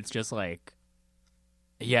too that it's just like,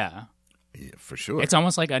 yeah, for sure. It's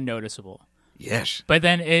almost like unnoticeable. Yes. But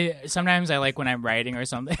then sometimes I like when I'm writing or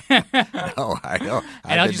something. Oh, I know.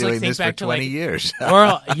 And I've I'll been just doing like think this back for to 20 like years.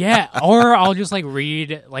 or I'll just like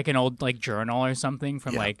read like an old like journal or something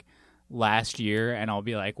from like last year, and I'll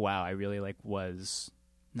be like, wow, I really like was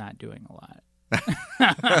not doing a lot.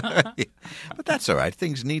 Yeah. But that's all right.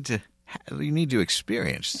 You need to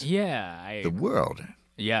experience the world.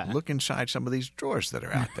 Yeah. Look inside some of these drawers that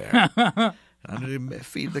are out there.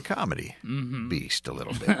 Feed the comedy beast a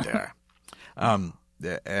little bit there. But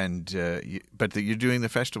you're doing the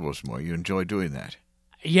festivals more. You enjoy doing that.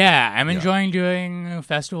 Yeah, I'm enjoying doing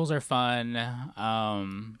festivals. Are fun.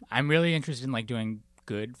 I'm really interested in like doing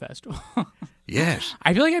good festivals. Yes.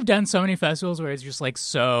 I feel like I've done so many festivals where it's just like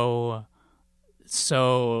so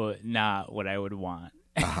not what I would want.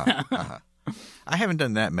 I haven't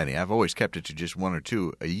done that many. I've always kept it to just one or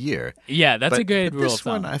two a year. Yeah, that's a good rule of This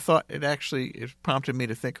thumb. one, I thought it prompted me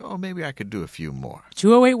to think, oh, maybe I could do a few more.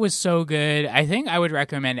 208 was so good. I think I would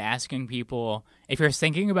recommend asking people, if you're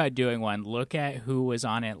thinking about doing one, look at who was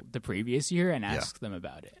on it the previous year and ask them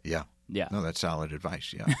about it. Yeah. Yeah. No, that's solid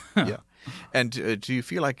advice. Yeah. Yeah. And do you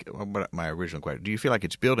feel like, my original question, do you feel like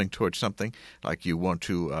it's building towards something? Like you want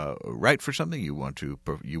to write for something? You want to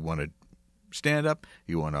stand up?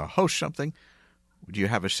 You want to host something? Do you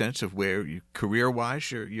have a sense of where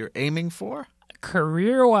career-wise you're aiming for?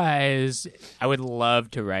 Career-wise, I would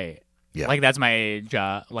love to write. Yeah. Like that's my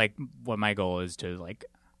job. Like what my goal is to like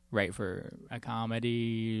write for a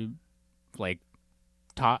comedy, like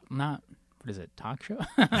talk show?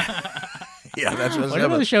 Yeah, that's what are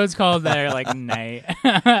those shows called that are like night,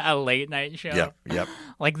 a late night show? Yep.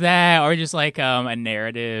 Like that, or just like a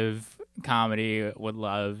narrative comedy. Would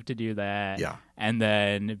love to do that. Yeah. And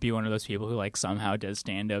then be one of those people who like somehow does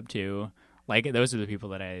stand up too. Like those are the people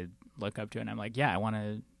that I look up to, and I'm like, yeah, I want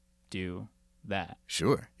to do that.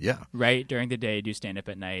 Sure. Yeah. Right during the day, do stand up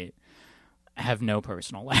at night. Have no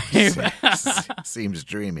personal life. Seems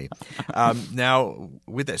dreamy. Now,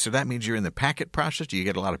 with that, so that means you're in the packet process. Do you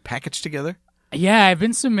get a lot of packets together? Yeah, I've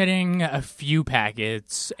been submitting a few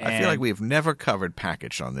packets. I feel like we've never covered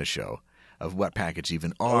packets on this show, of what packets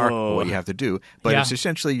even are, or what you have to do. But it's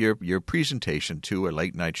essentially your presentation to a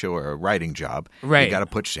late night show or a writing job. Right. You got to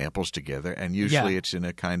put samples together, and usually it's in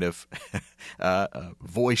a kind of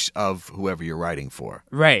voice of whoever you're writing for.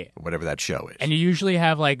 Right. Whatever that show is. And you usually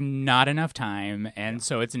have like not enough time, and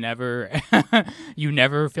so it's never you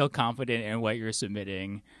never feel confident in what you're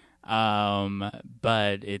submitting.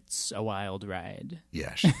 But it's a wild ride.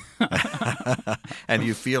 Yes. And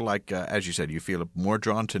you feel like, as you said, you feel more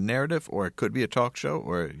drawn to narrative, or it could be a talk show,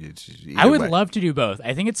 or it's I would way. love to do both.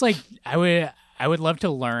 I think it's like I would love to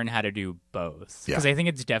learn how to do both, because I think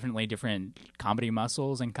it's definitely different comedy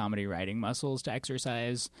muscles and comedy writing muscles to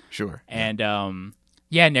exercise. Sure. And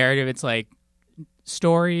narrative, it's like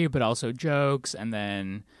story, but also jokes, and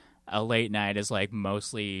then a late night is like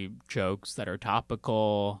mostly jokes that are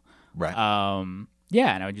topical. Right.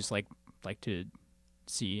 And I would just like to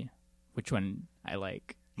see which one I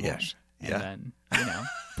like. Yes. And then,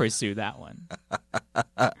 pursue that one.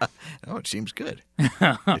 Oh, it seems good.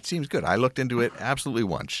 It seems good. I looked into it absolutely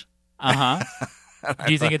once. Uh-huh.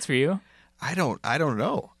 Do you think it's for you? I don't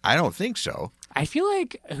know. I don't think so. I feel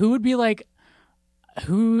like who would be like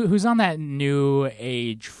who's on that new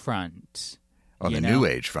age front? On the new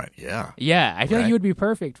age front, yeah. Yeah, I feel like Right. you would be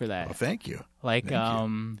perfect for that. Well, thank you. Like,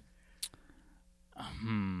 Thank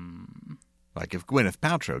Like if Gwyneth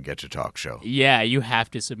Paltrow gets a talk show, yeah, you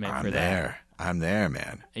have to submit I'm for that. there. I'm there,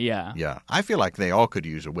 man. Yeah. Yeah. I feel like they all could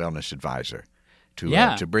use a wellness advisor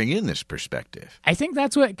to bring in this perspective. I think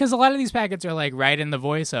that's what, because a lot of these packets are like right in the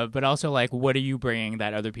voice of, but also like, what are you bringing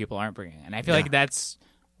that other people aren't bringing? And I feel like that's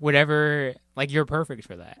whatever, like you're perfect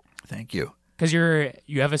for that. Thank you. Because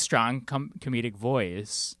you have a strong comedic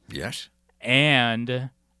voice. Yes.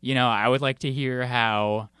 And, I would like to hear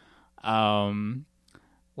how,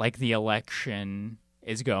 like the election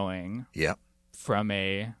is going Yep. from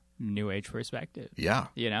a new age perspective. Yeah.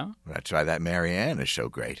 That's why that Marianne is so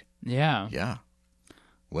great. Yeah. Yeah.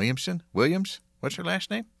 Williams? What's her last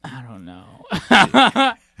name? I don't know.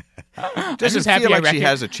 Doesn't just happy feel I like she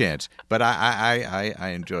has a chance, but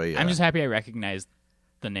I enjoy. I'm just happy I recognize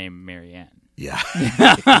the name Marianne. Yeah.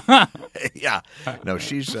 Yeah. No,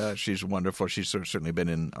 she's wonderful. She's certainly been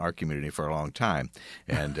in our community for a long time,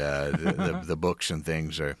 and the books and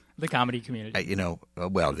things are. The comedy community.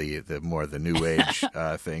 Well, the more the new age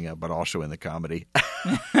thing, but also in the comedy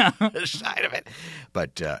side of it.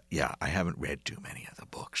 But I haven't read too many of the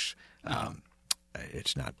books.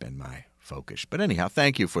 It's not been my focus. But anyhow,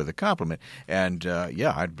 thank you for the compliment. And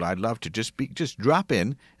I'd love to just drop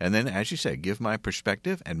in, and then, as you say, give my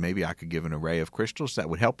perspective, and maybe I could give an array of crystals that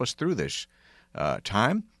would help us through this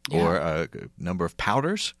time, or a number of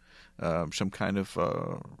powders. Some kind of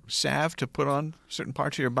salve to put on certain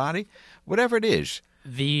parts of your body, whatever it is.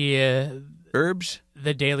 The herbs.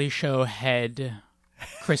 The Daily Show head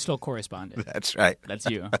crystal correspondent. That's right. That's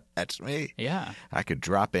you. That's me. Yeah. I could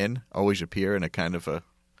drop in, always appear in a kind of a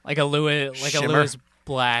like a Lewis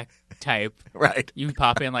Black type. Right. You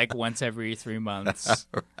pop in like once every 3 months.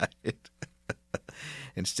 Right.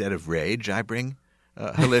 Instead of rage, I bring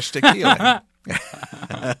holistic healing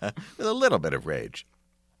with a little bit of rage.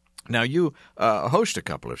 Now, you host a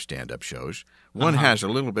couple of stand-up shows. One has a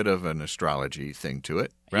little bit of an astrology thing to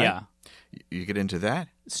it, right? Yeah. You get into that?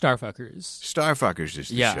 Starfuckers. Starfuckers is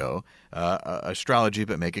the show. Astrology,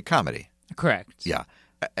 but make it comedy. Correct. Yeah.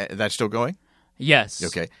 That's still going? Yes.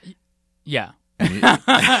 Okay. Yeah.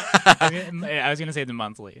 I was going to say the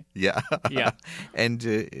monthly. Yeah. Yeah. And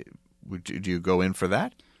do you go in for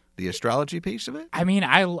that? The astrology piece of it? I mean,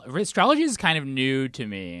 astrology is kind of new to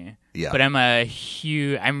me. Yeah. But I'm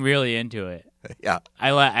really into it. Yeah.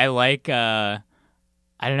 I like, I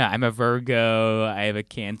don't know, I'm a Virgo. I have a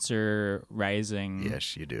Cancer rising.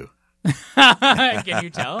 Yes, you do. Can you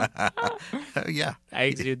tell? Yeah. I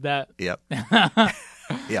exude that. Yep.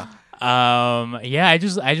 Yeah. I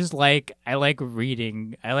just like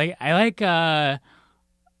reading. I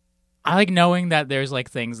like knowing that there's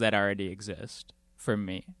like things that already exist for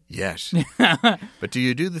me. Yes. But do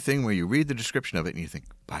you do the thing where you read the description of it and you think,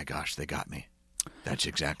 by gosh, they got me? That's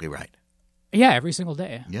exactly right. Yeah, every single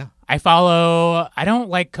day. Yeah. I don't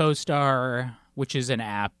like CoStar, which is an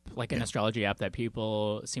app, like an astrology app that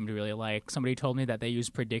people seem to really like. Somebody told me that they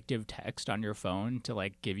use predictive text on your phone to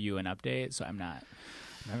like give you an update, so I'm not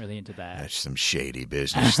really into that. That's some shady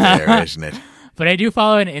business there, isn't it? But I do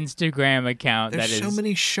follow an Instagram account There's that is so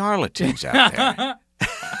many charlatans out there.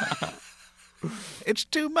 It's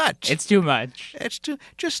too much. It's too much.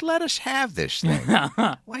 Just let us have this thing.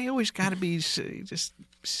 Why you always got to be just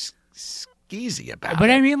skeezy about it?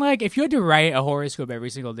 But I mean, like, if you had to write a horoscope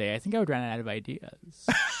every single day, I think I would run out of ideas.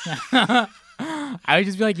 I would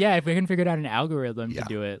just be like, yeah, if we can figure out an algorithm to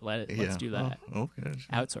do it, let's do that. Oh, okay.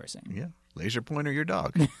 Outsourcing. Yeah. Laser pointer your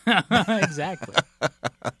dog. Exactly.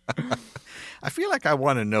 I feel like I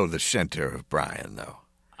want to know the center of Brian, though.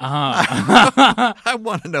 I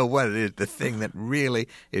want to know what it is, the thing that really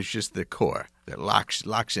is just the core that locks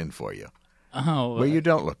in for you. Oh, where you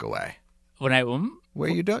don't look away. Where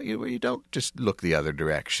you don't just look the other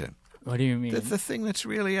direction. What do you mean? The thing that's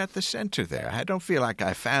really at the center there. I don't feel like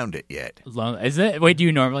I found it yet. Is it? Wait, do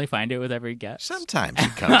you normally find it with every guest? Sometimes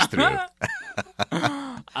it comes through.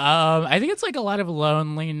 I think it's like a lot of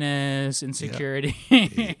loneliness, insecurity.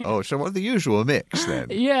 Yeah. Oh, so the usual mix then.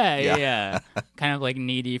 Yeah. Kind of like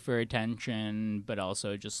needy for attention, but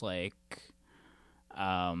also just like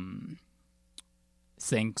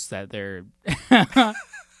thinks that they're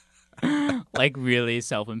like really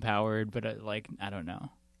self-empowered, but like I don't know.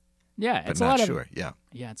 Yeah, but it's not a lot sure. of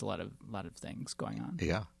yeah, it's a lot of things going on.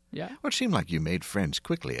 Yeah. Yeah. Well, it seemed like you made friends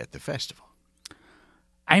quickly at the festival.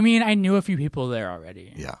 I mean, I knew a few people there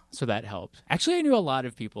already. Yeah. So that helped. Actually, I knew a lot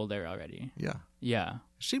of people there already. Yeah. Yeah.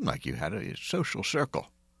 It seemed like you had a social circle.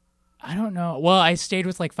 I don't know. Well, I stayed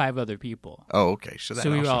with like 5 other people. Oh, okay. So that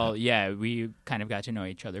we also all, we kind of got to know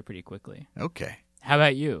each other pretty quickly. Okay. How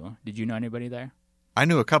about you? Did you know anybody there? I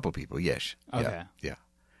knew a couple people, yes. Okay. Yeah.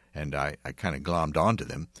 And I kind of glommed onto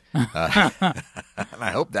them. And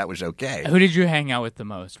I hope that was okay. Who did you hang out with the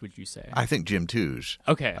most, would you say? I think Jim Tews.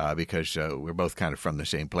 Okay. Because we're both kind of from the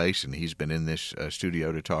same place, and he's been in this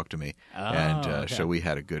studio to talk to me. Oh, and okay. so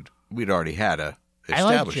we'd already had I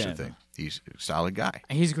like established a Jim. thing. He's a solid guy.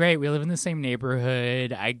 He's great. We live in the same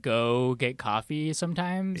neighborhood. I go get coffee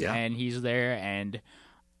sometimes, Yeah. and he's there. And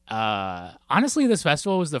honestly, this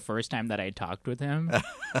festival was the first time that I talked with him.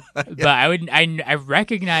 But I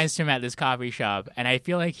recognized him at this coffee shop, and I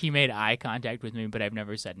feel like he made eye contact with me, but I've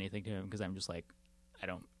never said anything to him because I'm just like,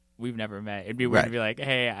 we've never met. It'd be weird Right. to be like,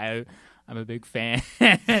 hey, I'm a big fan.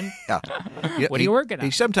 Yeah. What are you working on?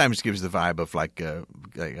 He sometimes gives the vibe of like a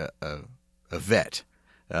vet,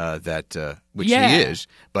 which Yeah. he is,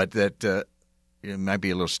 but that it might be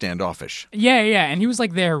a little standoffish. Yeah, and he was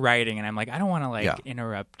like there writing, and I'm like, I don't want to Yeah.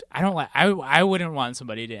 interrupt. I wouldn't want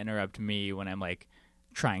somebody to interrupt me when I'm like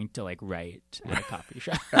trying to like write at a coffee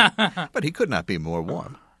shop. But he could not be more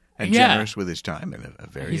warm and Yeah. generous with his time, and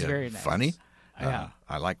He's very nice. funny. Yeah.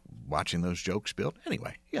 I like watching those jokes build.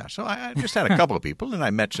 Anyway, yeah. So I just had a couple of people, and I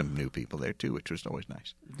met some new people there too, which was always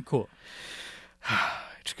nice. Cool.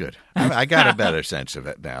 It's good. I got a better sense of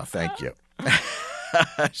it now. Thank you.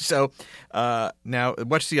 So now,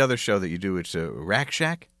 what's the other show that you do? It's a Rack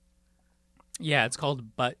Shack? Yeah, it's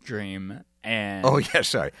called Butt Dream, and Oh, yeah,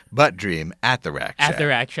 sorry. Butt Dream at the Rack Shack. at the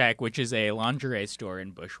Rack Shack, which is a lingerie store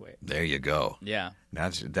in Bushwick. There you go. Yeah,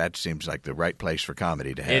 That seems like the right place for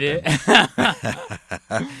comedy to it happen.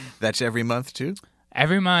 is. That's every month, too?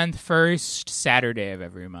 Every month, first Saturday of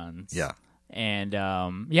every month. Yeah. And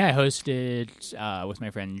I hosted with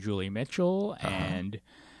my friend Julie Mitchell, and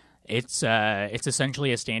it's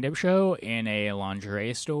essentially a stand-up show in a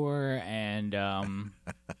lingerie store, and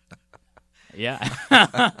yeah.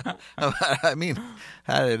 I mean,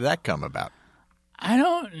 how did that come about? I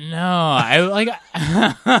don't know.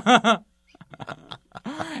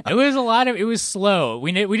 It was slow.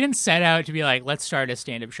 We didn't set out to be like, let's start a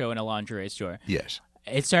stand-up show in a lingerie store. Yes.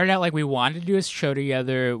 It started out like we wanted to do a show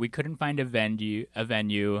together. We couldn't find a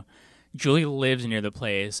venue. Julie lives near the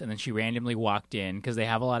place, and then she randomly walked in because they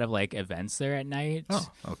have a lot of like events there at night.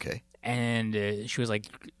 Oh, okay. And she was like,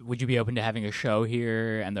 "Would you be open to having a show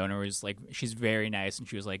here?" And the owner was like, "She's very nice," and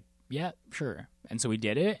she was like, "Yeah, sure." And so we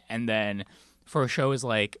did it, and then for a show was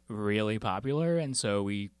like really popular, and so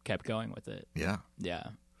we kept going with it. Yeah. Yeah,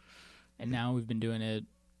 and now we've been doing it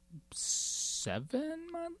 7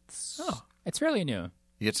 months. Oh. It's fairly new.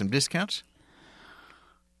 You get some discounts?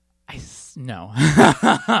 No.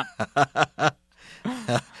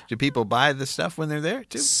 Do people buy the stuff when they're there,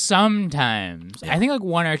 too? Sometimes. Yeah. I think like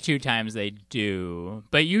 1 or 2 times they do.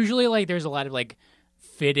 But usually like there's a lot of like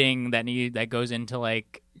fitting that goes into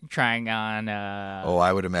like trying on Oh,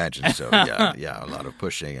 I would imagine so. Yeah, a lot of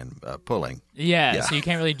pushing and pulling. yeah, so you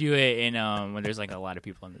can't really do it in when there's like a lot of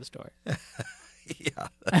people in the store. Yeah.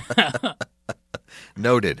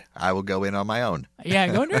 Noted. I will go in on my own. Yeah,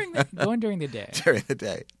 go in during the day. During the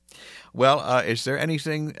day. Well, is there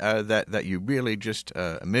anything that you really just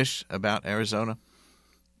miss about Arizona?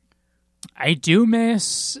 I do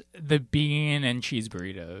miss the bean and cheese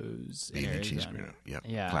burritos. in Bean and cheese Arizona. burrito. Yep.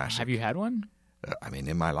 Yeah. Classic. Have you had one? I mean,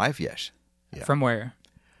 in my life, yes. Yeah. From where?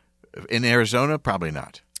 In Arizona, probably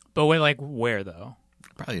not. But where though?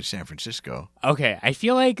 Probably in San Francisco. Okay, I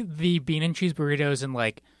feel like the bean and cheese burritos in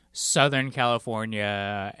like Southern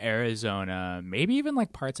California, Arizona, maybe even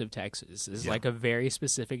like parts of Texas is like a very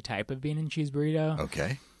specific type of bean and cheese burrito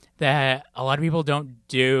Okay. that a lot of people don't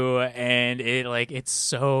do, and it's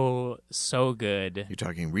so good. You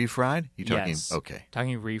talking refried? You talking Yes. Okay.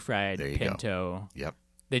 Talking refried There you go. pinto. Yep.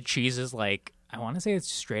 The cheese is like, I want to say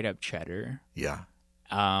it's straight up cheddar. Yeah.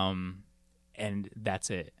 And that's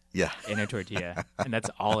it. Yeah. In a tortilla, and that's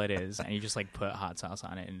all it is. And you just like put hot sauce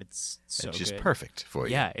on it, and it's so It's just good. perfect for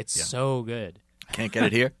you. Yeah, it's so good. Can't get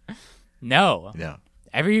it here? No, Yeah.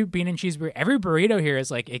 every bean and cheese every burrito here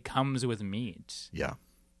is like it comes with meat, Yeah.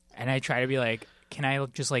 and I try to be like, can I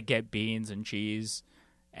just like get beans and cheese,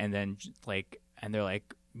 and then and they're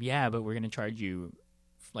like, yeah, but we're gonna charge you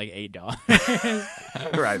like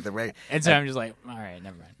 $8. Right. The way. And so I'm just like, all right,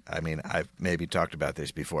 never mind. I mean, I've maybe talked about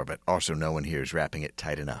this before, but also no one here is wrapping it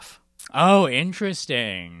tight enough. Oh,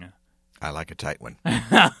 interesting. I like a tight one.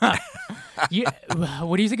 What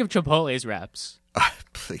do you think of Chipotle's wraps?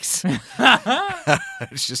 Please.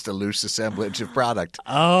 It's just a loose assemblage of product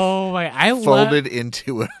Oh my! folded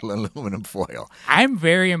into an aluminum foil. I'm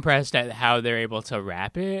very impressed at how they're able to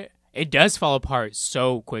wrap it. It does fall apart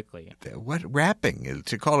so quickly. What wrapping?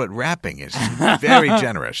 To call it wrapping is very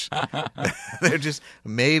generous. They're just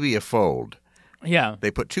maybe a fold. Yeah.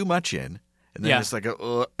 They put too much in, and then Yeah. it's like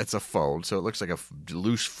it's a fold, so it looks like a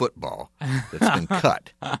loose football that's been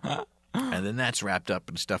cut. And then that's wrapped up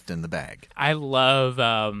and stuffed in the bag. I love.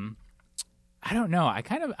 I don't know.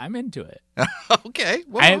 I'm into it. Okay.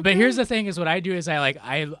 Well, But here's the thing: is what I do is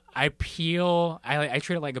I peel. I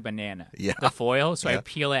treat it like a banana. Yeah. The foil, so Yeah. I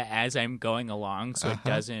peel it as I'm going along, so it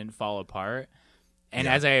doesn't fall apart. And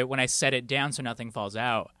Yeah. when I set it down, so nothing falls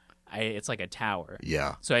out, it's like a tower.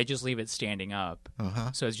 Yeah. So I just leave it standing up.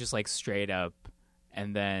 Uh-huh. So it's just like straight up,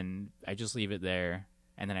 and then I just leave it there,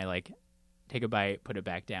 and then I like take a bite, put it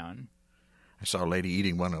back down. I saw a lady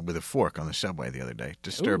eating one with a fork on the subway the other day.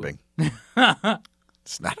 Disturbing.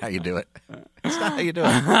 It's not how you do it. It's not how you do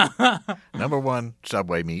it. Number one,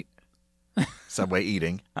 Subway meat. Subway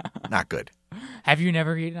eating. Not good. Have you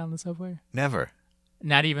never eaten on the subway? Never.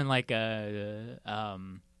 Not even like a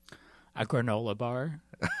granola bar.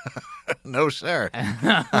 No, sir.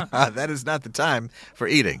 That is not the time for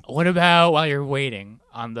eating. What about while you're waiting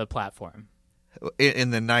on the platform? In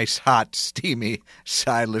the nice, hot, steamy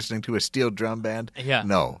side listening to a steel drum band? Yeah.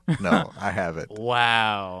 No, I haven't.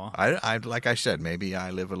 Wow. I like I said, maybe I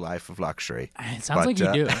live a life of luxury. It sounds But, like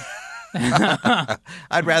you do.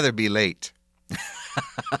 I'd rather be late.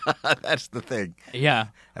 That's the thing. Yeah.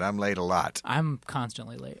 And I'm late a lot. I'm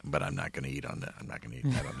constantly late. But I'm not going to eat on that. I'm not going to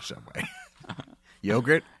eat that on the subway.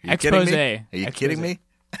 Yogurt? Are you Expose. kidding me? Are you Expose. kidding me?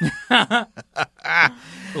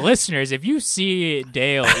 Listeners, if you see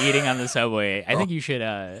Dale eating on the subway, I think you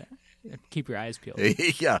should keep your eyes peeled.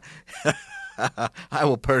 Yeah. I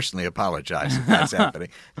will personally apologize if that's happening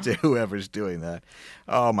to whoever's doing that.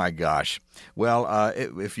 Oh, my gosh. Well,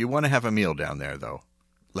 if you want to have a meal down there, though,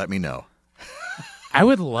 let me know. I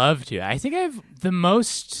would love to. I think the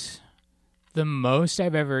most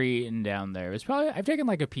I've ever eaten down there was probably I've taken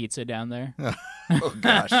like a pizza down there. Oh,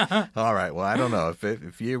 gosh. All right. Well, I don't know.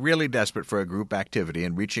 If you're really desperate for a group activity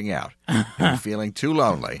and reaching out and you're feeling too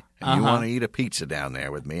lonely and you want to eat a pizza down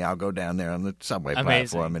there with me, I'll go down there on the subway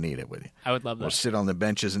platform and eat it with you. I would love that. We'll sit on the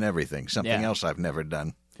benches and everything. Something else I've never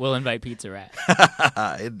done. We'll invite Pizza Rat.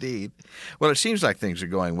 Indeed. Well, it seems like things are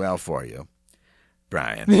going well for you,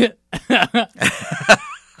 Brian.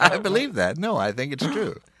 I believe that. No, I think it's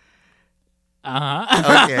true.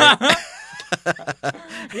 Okay.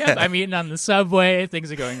 Yeah, I'm eating on the subway.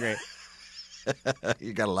 Things are going great.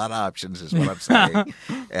 You got a lot of options, is what I'm saying.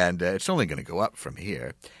 And it's only going to go up from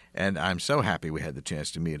here. And I'm so happy we had the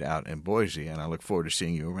chance to meet out in Boise, and I look forward to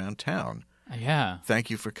seeing you around town. Yeah. Thank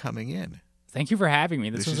you for coming in. Thank you for having me.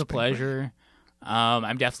 This was has a been great. pleasure.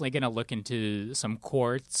 I'm definitely going to look into some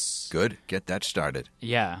quartz. Good. Get that started.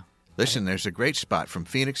 Yeah. Listen, there's a great spot from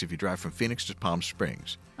Phoenix. If you drive from Phoenix to Palm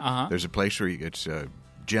Springs, there's a place where it's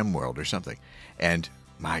Gem World or something. And,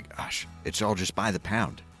 my gosh, it's all just by the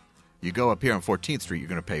pound. You go up here on 14th Street, you're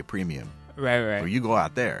going to pay a premium. Right. Or you go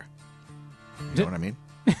out there. You know what I mean?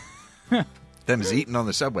 Them's eating on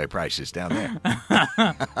the subway prices down there.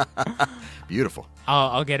 Beautiful.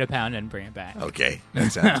 I'll get a pound and bring it back. Okay,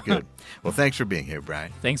 that sounds good. Well, thanks for being here,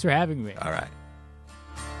 Brian. Thanks for having me. All right.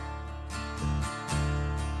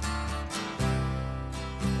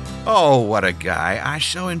 Oh, what a guy. I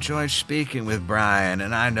so enjoyed speaking with Brian,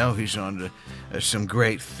 and I know he's on to some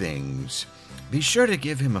great things. Be sure to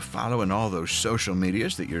give him a follow in all those social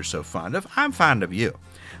medias that you're so fond of. I'm fond of you.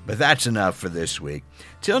 But that's enough for this week.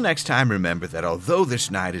 Till next time, remember that although this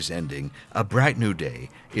night is ending, a bright new day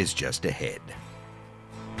is just ahead.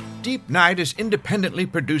 Deep Night is independently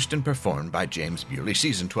produced and performed by James Bewley,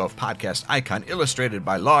 Season 12 podcast icon illustrated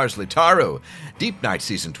by Lars Litaru. Deep Night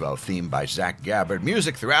Season 12 theme by Zach Gabbard.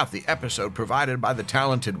 Music throughout the episode provided by the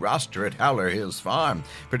talented roster at Howler Hills Farm.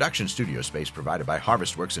 Production studio space provided by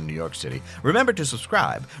Harvest Works in New York City. Remember to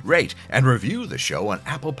subscribe, rate, and review the show on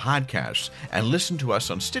Apple Podcasts. And listen to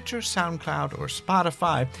us on Stitcher, SoundCloud, or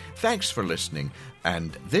Spotify. Thanks for listening.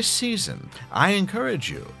 And this season, I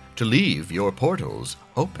encourage you to leave your portals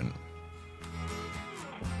open.